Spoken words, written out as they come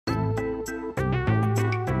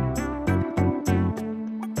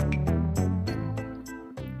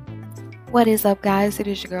What is up, guys? It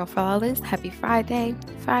is your girl Flawless. Happy Friday,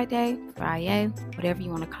 whatever you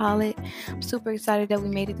want to call it. I'm super excited that we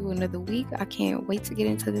made it through another week. I can't wait to get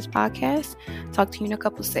into this podcast. Talk to you in a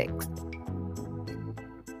couple secs.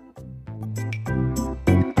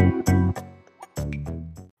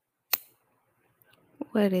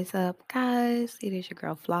 What is up, guys? It is your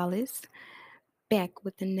girl Flawless back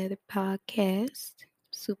with another podcast.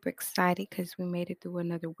 Super excited because we made it through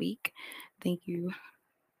another week. Thank you,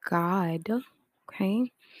 God.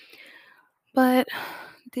 Okay. But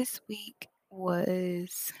this week I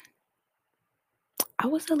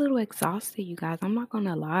was a little exhausted, you guys. I'm not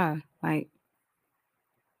gonna lie. Like,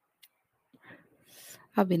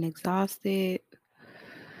 I've been exhausted,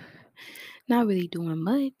 not really doing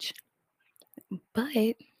much,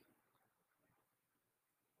 but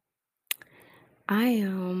I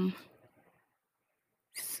am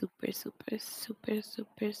super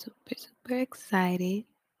excited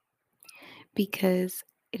because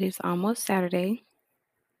it is almost Saturday.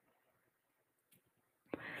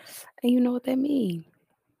 And you know what that means.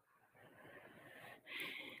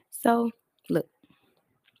 So, look,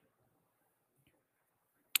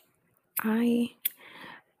 I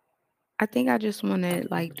I think I just want to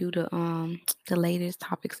like do the latest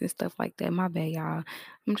topics and stuff like that. My bad, y'all.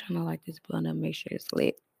 I'm trying to light this blunt up, make sure it's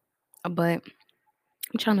lit. But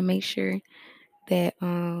I'm trying to make sure that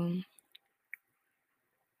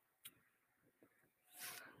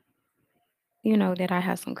that I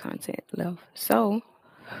have some content left. So,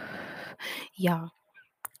 y'all,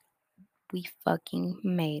 we fucking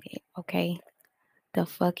made it, okay? The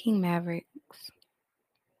fucking Mavericks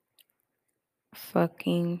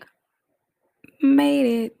fucking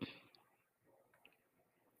made it.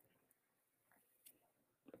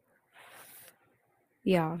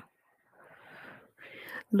 Y'all,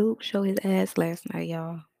 Luke showed his ass last night,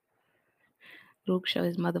 y'all. Luke showed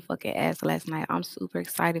his motherfucking ass last night. I'm super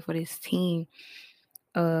excited for this team.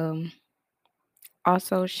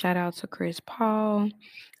 Also, shout out to Chris Paul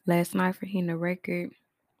last night for hitting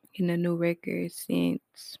a new record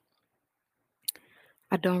since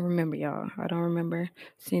I don't remember, y'all. I don't remember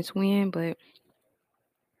since when, but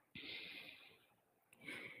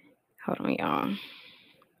hold on, y'all.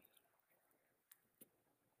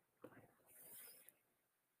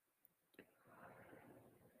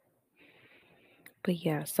 But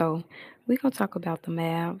yeah, so we're gonna talk about the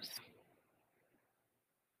Mavs.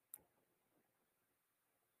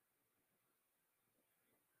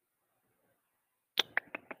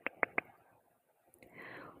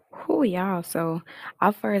 Who y'all? So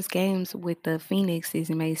our first games with the Phoenix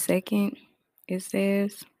is May 2nd. It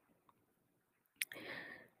says.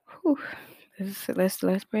 Whew,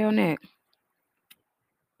 let's pray on that.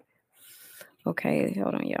 Okay,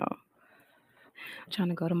 hold on, y'all. I'm trying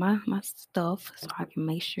to go to my stuff so I can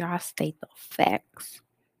make sure I state the facts.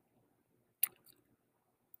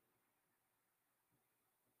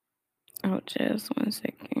 Oh, just 1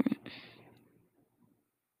 second.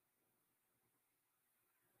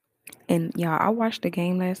 And y'all, I watched the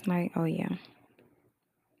game last night. Oh yeah.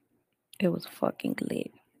 It was fucking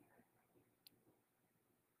lit.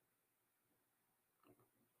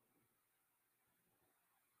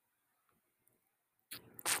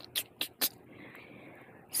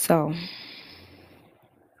 So,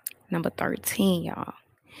 number 13, y'all.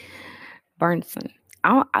 Burnson.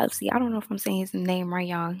 I don't know if I'm saying his name right,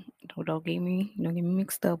 y'all. Don't get me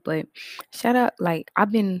mixed up. But shout out, like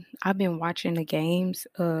I've been watching the games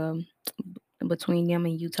between them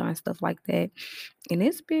and Utah and stuff like that, and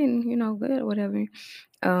it's been good or whatever.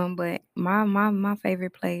 But my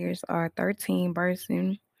favorite players are 13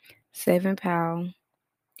 Burson, 7 Powell.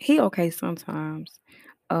 He okay sometimes.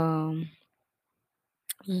 Um,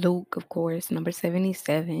 Luke, of course, number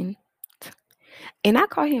 77. And I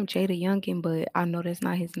call him Jada Youngin, but I know that's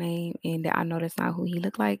not his name, and I know that's not who he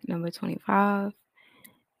looked like. Number 25,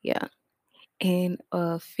 yeah, and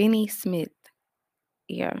Finney Smith,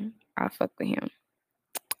 yeah, I fuck with him.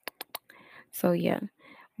 So yeah,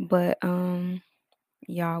 but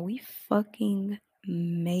y'all, we fucking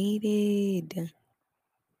made it.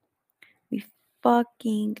 We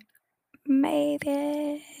fucking made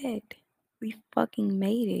it. We fucking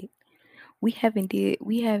made it.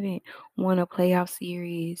 We haven't won a playoff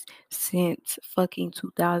series since fucking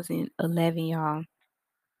 2011, y'all.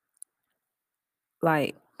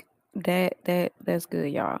 Like that's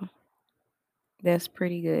good, y'all. That's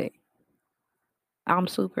pretty good. I'm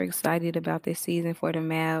super excited about this season for the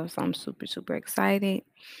Mavs. I'm super excited.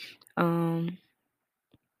 Um,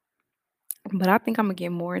 but I think I'm gonna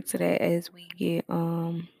get more into that as we get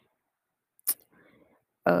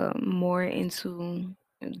more into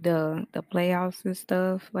the playoffs and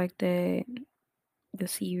stuff like that, the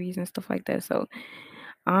series and stuff like that. So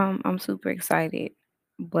I'm super excited.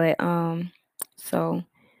 But so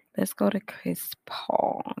let's go to Chris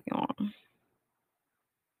Paul, y'all.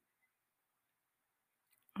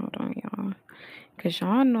 Hold on, y'all. Cause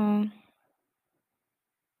y'all know.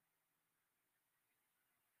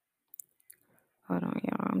 Hold on,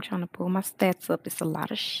 y'all. I'm trying to pull my stats up. It's a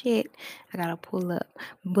lot of shit I gotta pull up.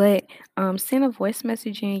 But send a voice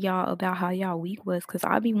message in y'all about how y'all week was, cause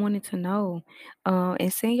I be wanting to know.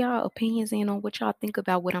 And send y'all opinions in on what y'all think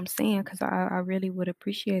about what I'm saying, cause I really would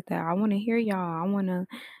appreciate that. I want to hear y'all. I want to,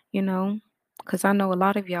 you know, cause I know a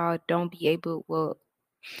lot of y'all don't be able, well,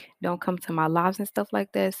 don't come to my lives and stuff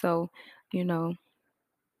like that. So, you know,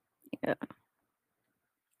 yeah.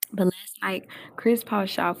 But last night, Chris Paul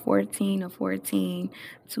shot 14 of 14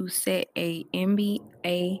 to set a NBA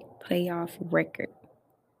playoff record.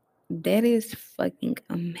 That is fucking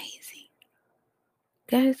amazing.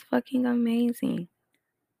 That is fucking amazing.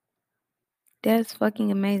 That's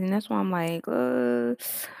fucking amazing. That's why I'm like, when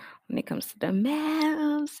it comes to the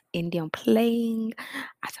Mavs and them playing,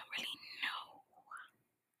 I don't really.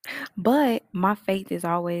 But my faith is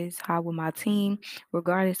always high with my team.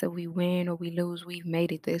 Regardless if we win or we lose, we've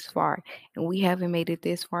made it this far. And we haven't made it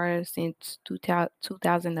this far since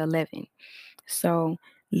 2011. So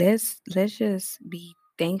let's just be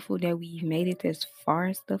thankful that we've made it this far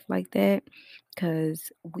and stuff like that.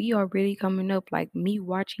 Cause we are really coming up. Like me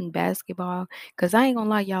watching basketball. Cause I ain't gonna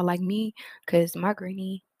lie, y'all, like me, cause my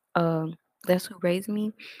granny, that's who raised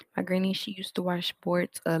me. My granny, she used to watch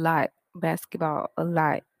sports a lot, basketball a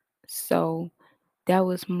lot. So that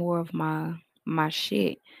was more of my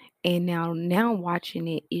shit. And now watching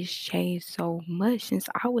it, it's changed so much since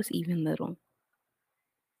I was even little.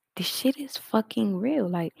 The shit is fucking real.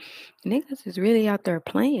 Like niggas is really out there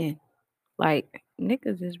playing. Like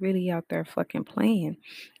niggas is really out there fucking playing.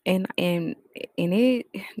 And it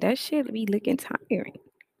that shit be looking tiring.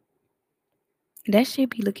 That shit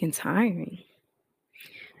be looking tiring.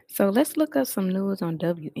 So let's look up some news on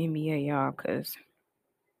WNBA, y'all, cause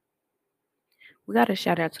we gotta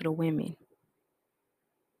shout out to the women.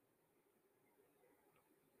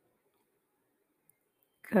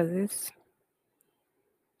 Cause it's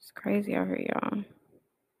crazy out here, y'all.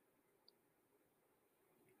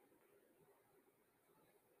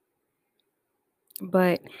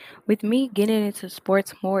 But with me getting into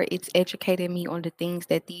sports more, it's educated me on the things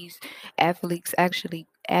that these athletes actually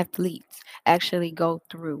go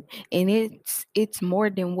through. And it's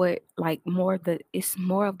more than what like more the it's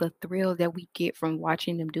more of the thrill that we get from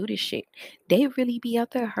watching them do this shit. They really be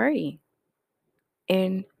out there hurting.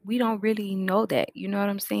 And we don't really know that, you know what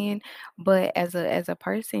I'm saying? But as a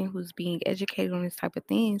person who's being educated on this type of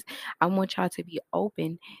things, I want y'all to be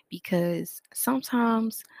open because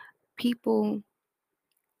people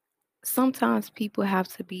people have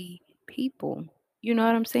to be people. You know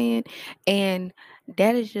what I'm saying? And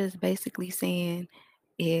that is just basically saying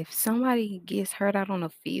if somebody gets hurt out on the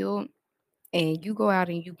field and you go out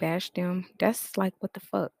and you bash them, that's like what the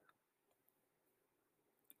fuck?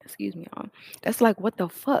 Excuse me, y'all. That's like what the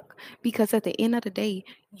fuck? Because at the end of the day,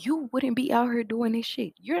 you wouldn't be out here doing this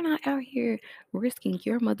shit. You're not out here risking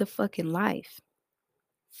your motherfucking life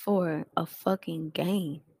for a fucking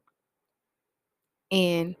game.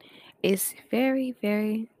 And it's very,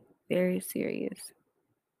 very, very serious.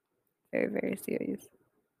 Very, very serious.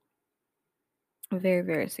 Very,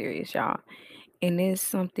 very serious, y'all. And it's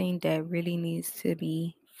something that really needs to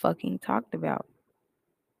be fucking talked about.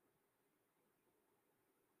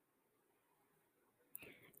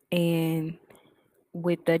 And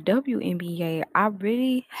with the WNBA, I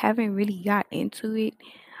really haven't really got into it,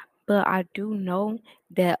 but I do know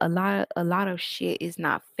that a lot of shit is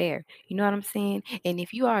not fair. You know what I'm saying? And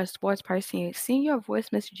if you are a sports person, send your voice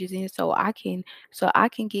messages in so I can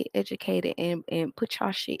get educated and put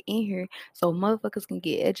y'all shit in here so motherfuckers can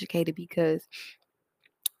get educated because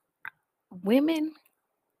women,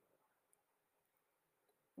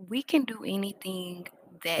 we can do anything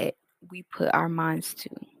that we put our minds to,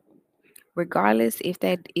 regardless if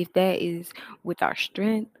that is with our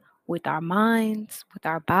strength, with our minds, with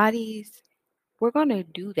our bodies. We're gonna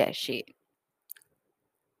do that shit.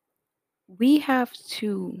 We have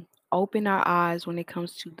to open our eyes when it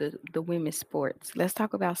comes to the women's sports. Let's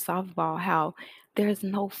talk about softball. How there's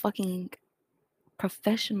no fucking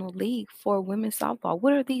professional league for women's softball.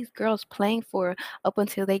 What are these girls playing for up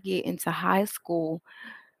until they get into high school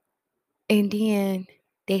and then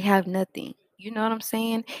they have nothing? You know what I'm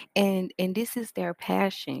saying? And this is their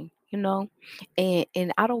passion. you know?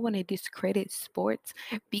 And I don't want to discredit sports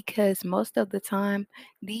because most of the time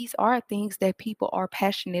these are things that people are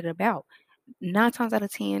passionate about. 9 times out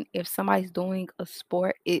of 10, if somebody's doing a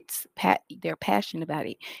sport, they're passionate about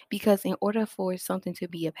it. Because in order for something to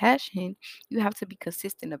be a passion, you have to be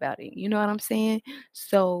consistent about it. You know what I'm saying?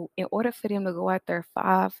 So in order for them to go out there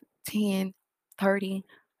 5, 10, 30,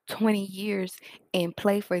 20 years and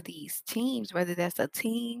play for these teams, whether that's a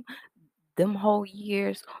team, them whole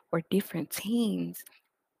years, or different teams,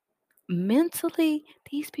 mentally,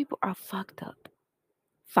 these people are fucked up.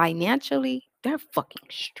 Financially, they're fucking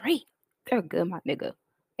straight. They're good, my nigga.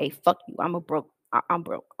 Hey, fuck you. I'm broke,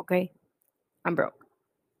 okay? I'm broke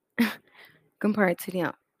compared to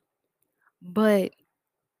them. But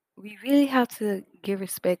we really have to give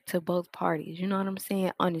respect to both parties. You know what I'm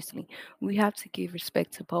saying? Honestly, we have to give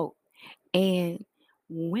respect to both. And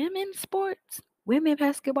women's sports, women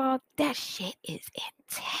basketball, that shit is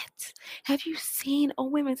intense. Have you seen a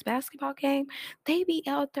women's basketball game? They be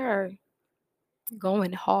out there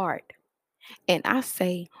going hard. And I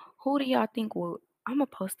say, who do y'all think will? I'm gonna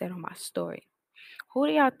post that on my story. Who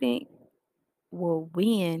do y'all think will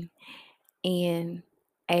win in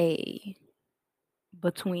a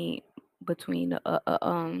between the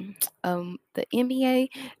NBA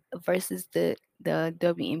versus the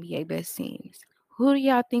WNBA best teams? Who do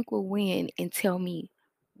y'all think will win? And tell me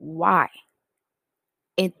why.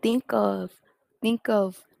 And think of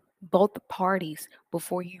both parties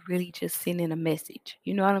before you really just send in a message.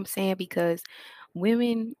 You know what I'm saying? Because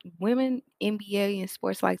women NBA and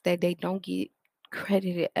sports like that, they don't get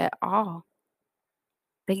credited at all.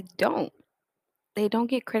 They don't. They don't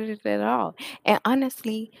get credited at all. And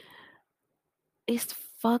honestly, it's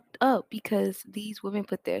fucked up because these women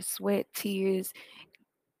put their sweat, tears,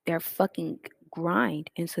 their fucking grind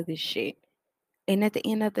into this shit. And at the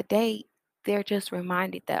end of the day, they're just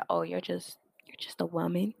reminded that, oh, you're just a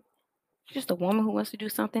woman. Just a woman who wants to do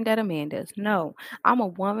something that a man does. No, I'm a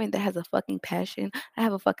woman that has a fucking passion. I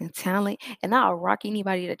have a fucking talent, and I'll rock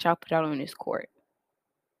anybody that y'all put out on this court.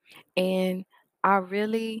 And I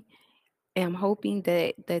really am hoping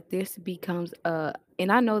that this becomes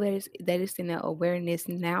and I know that it's in the awareness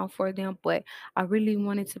now for them, but I really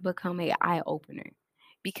want it to become a eye opener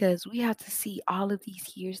because we have to see all of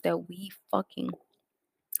these years that we fucking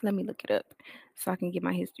let me look it up so I can get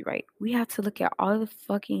my history right. We have to look at all the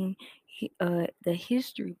fucking the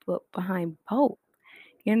history book behind both,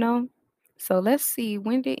 you know? So let's see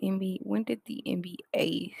when did the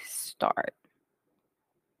NBA start?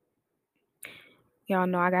 Y'all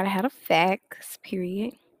know I gotta have the facts,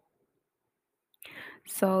 period.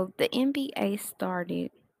 So the NBA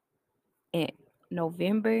started in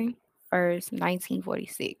November 1st,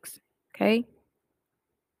 1946. Okay?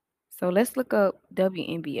 So let's look up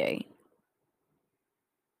WNBA.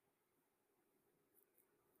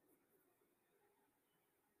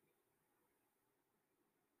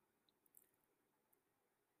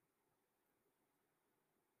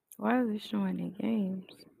 Why is it showing the games?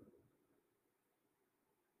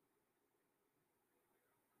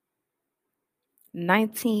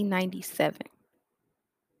 1997.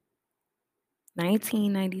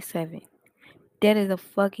 1997. That is a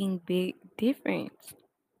fucking big difference.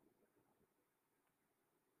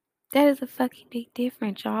 That is a fucking big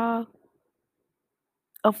difference, y'all.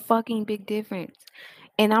 A fucking big difference.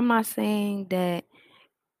 And I'm not saying that,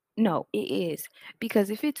 no, it is.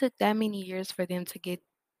 Because if it took that many years for them to get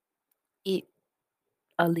it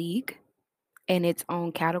a league in its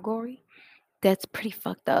own category, that's pretty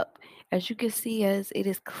fucked up. As you can see, as it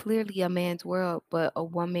is clearly a man's world, but a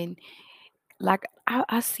woman, like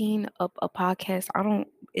I seen a podcast. I don't.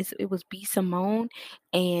 It was B Simone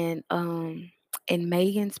and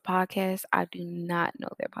Megan's podcast. I do not know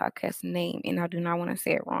their podcast name, and I do not want to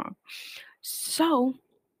say it wrong. So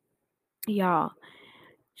y'all,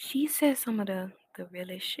 she said some of the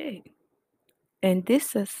realest shit. In this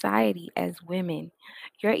society, as women,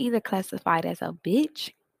 you're either classified as a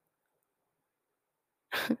bitch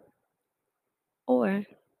or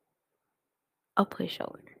a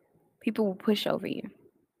pushover. People will push over you.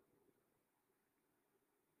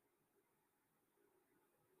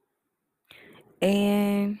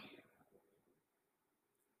 And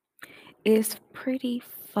it's pretty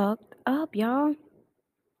fucked up, y'all.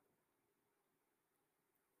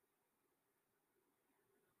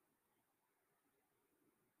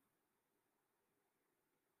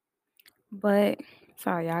 But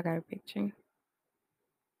sorry, y'all got a picture.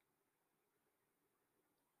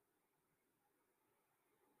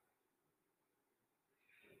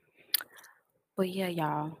 But yeah,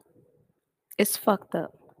 y'all, it's fucked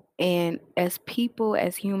up. And as people,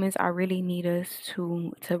 as humans, I really need us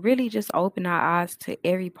to really just open our eyes to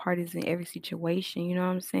every parties in every situation. You know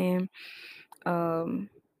what I'm saying? Um,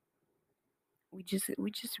 we just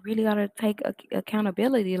really gotta take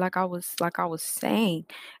accountability. Like I was saying,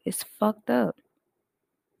 it's fucked up,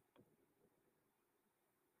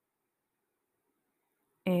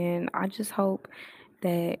 and I just hope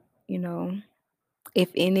that you know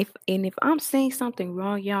if I'm saying something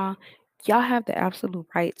wrong, y'all have the absolute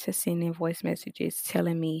right to send in voice messages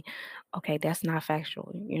telling me, okay, that's not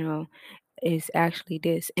factual. Is actually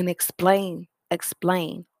this, and explain,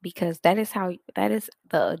 because that is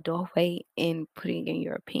the adult way in putting in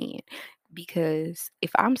your opinion. Because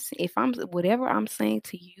if I'm whatever I'm saying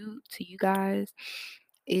to you guys,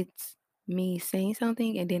 it's me saying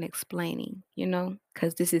something and then explaining,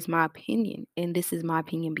 because this is my opinion, and this is my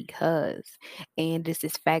opinion because, and this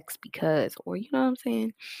is facts because, or you know what I'm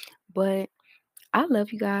saying. But I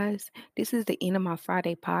love you guys. This is the end of my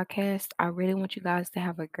Friday podcast. I really want you guys to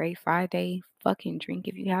have a great Friday. Fucking drink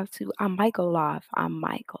if you have to. I might go live. I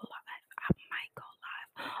might go live. I might go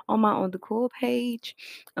live on the cool page.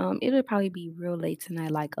 It'll probably be real late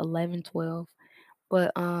tonight, like 11, 12.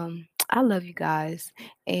 But I love you guys,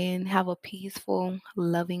 and have a peaceful,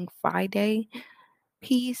 loving Friday.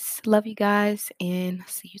 Peace. Love you guys, and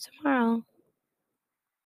see you tomorrow.